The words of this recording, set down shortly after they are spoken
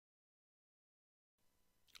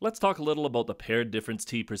Let's talk a little about the paired difference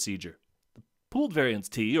t procedure. The pooled variance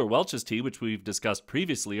t, or Welch's t, which we've discussed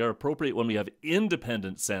previously, are appropriate when we have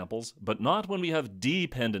independent samples, but not when we have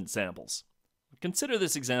dependent samples. Consider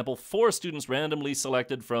this example: 4 students randomly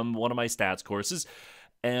selected from one of my stats courses,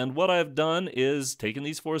 and what I've done is taken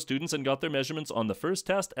these 4 students and got their measurements on the first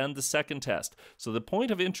test and the second test. So the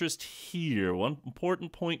point of interest here, one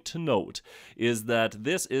important point to note, is that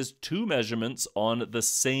this is 2 measurements on the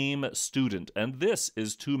same student, and this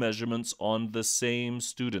is 2 measurements on the same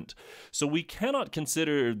student. So we cannot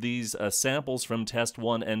consider these samples from test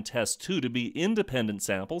 1 and test 2 to be independent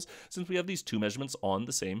samples, since we have these 2 measurements on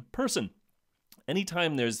the same person.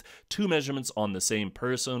 Anytime there's 2 measurements on the same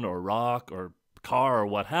person or rock or car or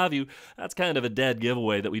what have you, that's kind of a dead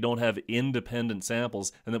giveaway that we don't have independent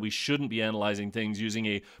samples and that we shouldn't be analyzing things using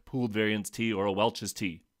a pooled variance t or a Welch's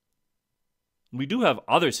t. We do have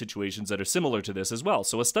other situations that are similar to this as well.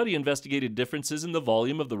 So a study investigated differences in the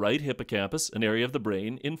volume of the right hippocampus, an area of the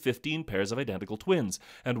brain, in 15 pairs of identical twins,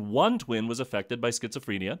 and one twin was affected by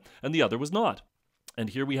schizophrenia and the other was not. And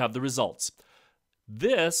here we have the results.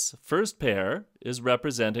 This first pair is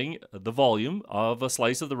representing the volume of a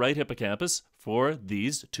slice of the right hippocampus for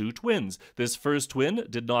these 2 twins. This first twin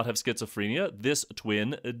did not have schizophrenia, this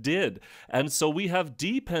twin did. And so we have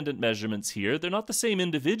dependent measurements here. They're not the same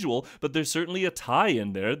individual, but there's certainly a tie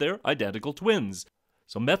in there. They're identical twins.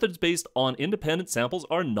 So methods based on independent samples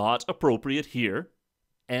are not appropriate here.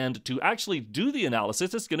 And to actually do the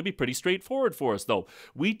analysis, it's going to be pretty straightforward for us, though.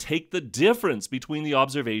 We take the difference between the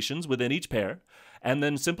observations within each pair, and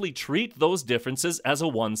then simply treat those differences as a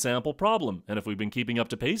one-sample problem. And if we've been keeping up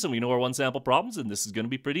to pace and we know our one-sample problems, then this is going to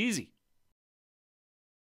be pretty easy.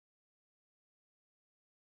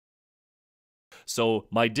 So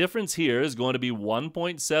my difference here is going to be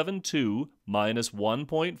 1.72 minus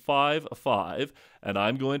 1.55, and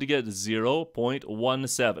I'm going to get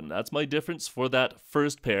 0.17. That's my difference for that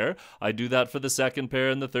first pair. I do that for the second pair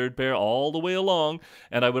and the third pair all the way along,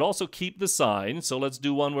 and I would also keep the sign. So let's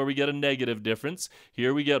do one where we get a negative difference.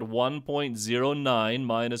 Here we get 1.09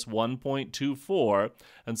 minus 1.24,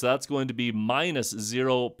 and so that's going to be minus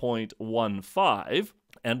 0.15.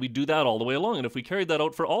 And we do that all the way along. And if we carried that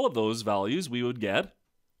out for all of those values, we would get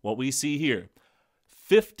what we see here.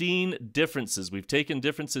 15 differences. We've taken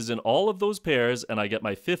differences in all of those pairs, and I get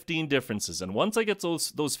my 15 differences. And once I get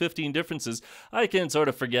those 15 differences, I can sort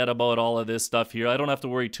of forget about all of this stuff here. I don't have to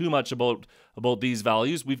worry too much about these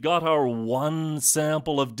values. We've got our one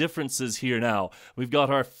sample of differences here now. We've got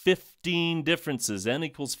our 15 differences, n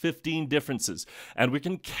equals 15 differences. And we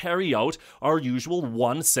can carry out our usual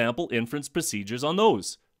one sample inference procedures on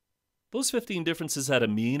those. Those 15 differences had a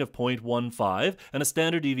mean of 0.15 and a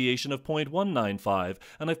standard deviation of 0.195,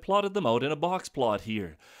 and I've plotted them out in a box plot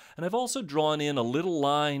here. And I've also drawn in a little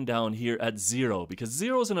line down here at 0, because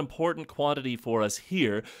 0 is an important quantity for us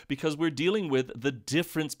here, because we're dealing with the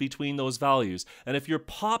difference between those values. And if your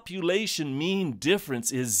population mean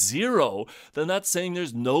difference is 0, then that's saying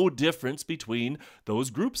there's no difference between those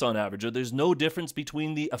groups on average, or there's no difference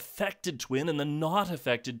between the affected twin and the not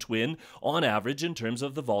affected twin on average in terms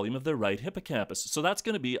of the volume of their right hippocampus. So that's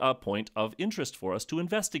going to be a point of interest for us to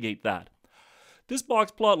investigate that. This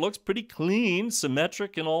box plot looks pretty clean,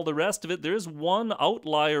 symmetric, and all the rest of it. There's one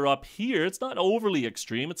outlier up here. It's not overly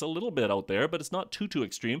extreme. It's a little bit out there, but it's not too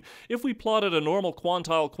extreme. If we plotted a normal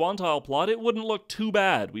quantile plot, it wouldn't look too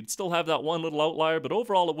bad. We'd still have that one little outlier, but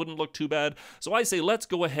overall it wouldn't look too bad. So I say let's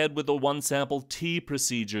go ahead with the one sample t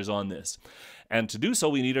procedures on this. And to do so,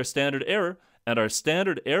 we need our standard error. And our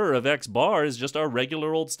standard error of x bar is just our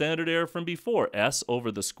regular old standard error from before, s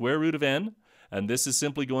over the square root of n. And this is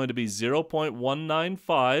simply going to be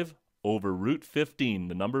 0.195 over root 15,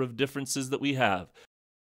 the number of differences that we have.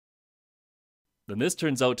 Then this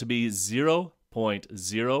turns out to be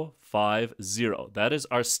 0.050. That is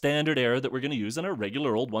our standard error that we're going to use in our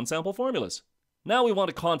regular old one-sample formulas. Now we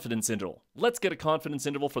want a confidence interval. Let's get a confidence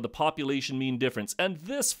interval for the population mean difference. And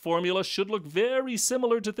this formula should look very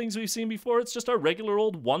similar to things we've seen before. It's just our regular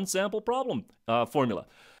old one-sample problem formula.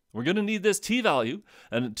 We're going to need this t-value,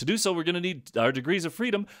 and to do so we're going to need our degrees of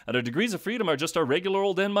freedom, and our degrees of freedom are just our regular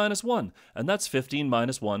old n minus 1, and that's 15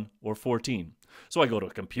 minus 1, or 14. So I go to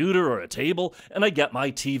a computer or a table, and I get my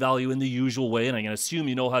t-value in the usual way, and I'm going to assume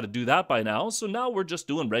you know how to do that by now, so now we're just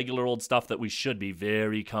doing regular old stuff that we should be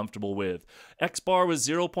very comfortable with. X bar was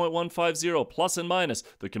 0.150, plus and minus.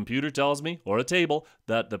 The computer tells me, or a table,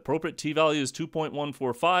 that the appropriate t-value is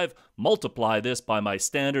 2.145. Multiply this by my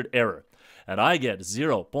standard error. And I get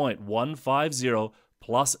 0.150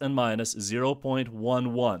 plus and minus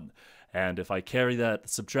 0.11. And if I carry that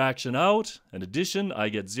subtraction out and addition, I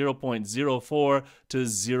get 0.04 to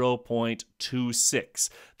 0.26.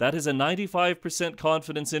 That is a 95%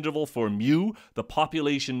 confidence interval for mu, the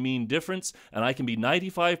population mean difference, and I can be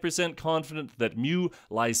 95% confident that mu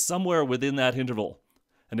lies somewhere within that interval.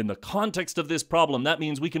 And in the context of this problem, that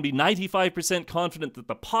means we can be 95% confident that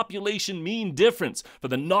the population mean difference for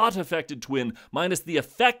the not affected twin minus the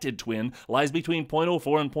affected twin lies between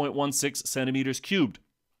 0.04 and 0.16 centimeters cubed.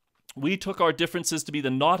 We took our differences to be the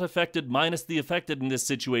not affected minus the affected in this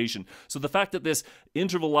situation. So the fact that this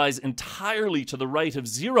interval lies entirely to the right of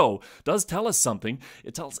 0 does tell us something.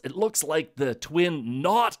 It looks like the twin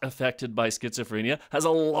not affected by schizophrenia has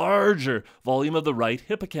a larger volume of the right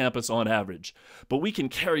hippocampus on average. But we can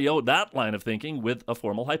carry out that line of thinking with a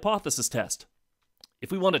formal hypothesis test.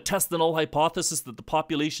 If we want to test the null hypothesis that the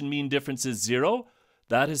population mean difference is 0,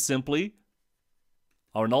 that is simply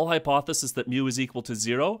our null hypothesis that mu is equal to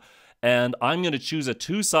 0. And I'm going to choose a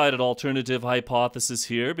two-sided alternative hypothesis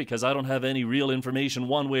here because I don't have any real information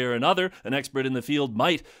one way or another. An expert in the field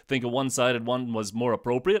might think a one-sided one was more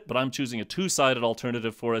appropriate, but I'm choosing a two-sided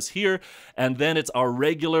alternative for us here. And then it's our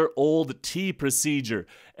regular old T procedure.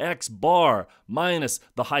 X bar minus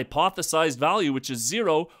the hypothesized value, which is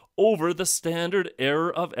 0, over the standard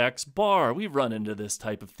error of X bar. We've run into this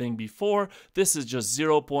type of thing before. This is just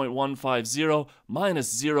 0.150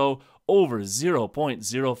 minus 0 over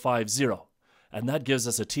 0.050. And that gives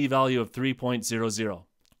us a t-value of 3.00.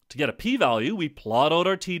 To get a p-value, we plot out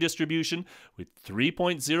our t-distribution. With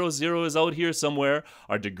 3.00 is out here somewhere.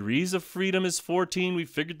 Our degrees of freedom is 14. We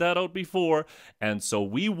figured that out before. And so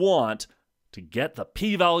we want to get the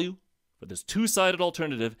p-value for this two-sided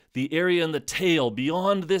alternative. The area in the tail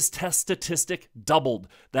beyond this test statistic doubled.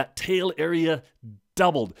 That tail area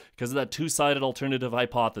doubled because of that two-sided alternative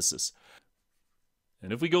hypothesis.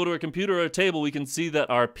 And if we go to our computer or a table, we can see that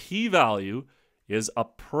our p-value is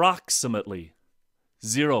approximately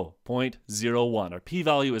 0.01. Our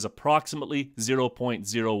p-value is approximately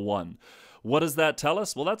 0.01. What does that tell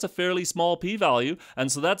us? Well, that's a fairly small p-value,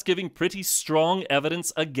 and so that's giving pretty strong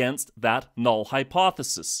evidence against that null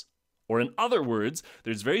hypothesis. Or in other words,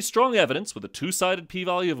 there's very strong evidence with a two-sided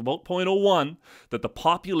p-value of about 0.01 that the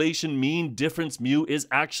population mean difference mu is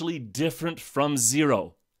actually different from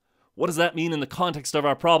 0. What does that mean in the context of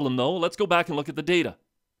our problem, though? Let's go back and look at the data.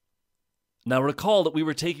 Now recall that we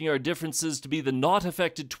were taking our differences to be the not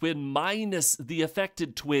affected twin minus the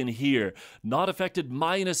affected twin here. Not affected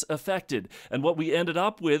minus affected. And what we ended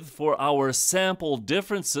up with for our sample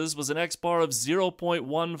differences was an X bar of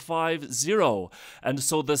 0.150. And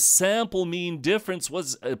so the sample mean difference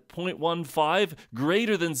was 0.15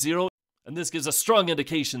 greater than 0. And this gives a strong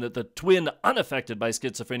indication that the twin unaffected by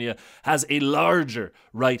schizophrenia has a larger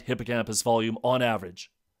right hippocampus volume on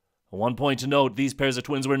average. One point to note, these pairs of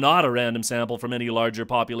twins were not a random sample from any larger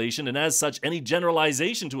population, and as such, any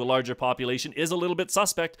generalization to a larger population is a little bit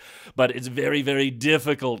suspect, but it's very, very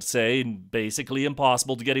difficult, say, basically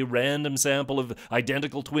impossible to get a random sample of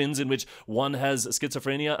identical twins in which one has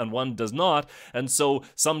schizophrenia and one does not, and so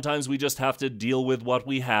sometimes we just have to deal with what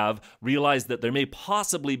we have, realize that there may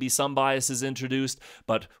possibly be some biases introduced,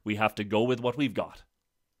 but we have to go with what we've got.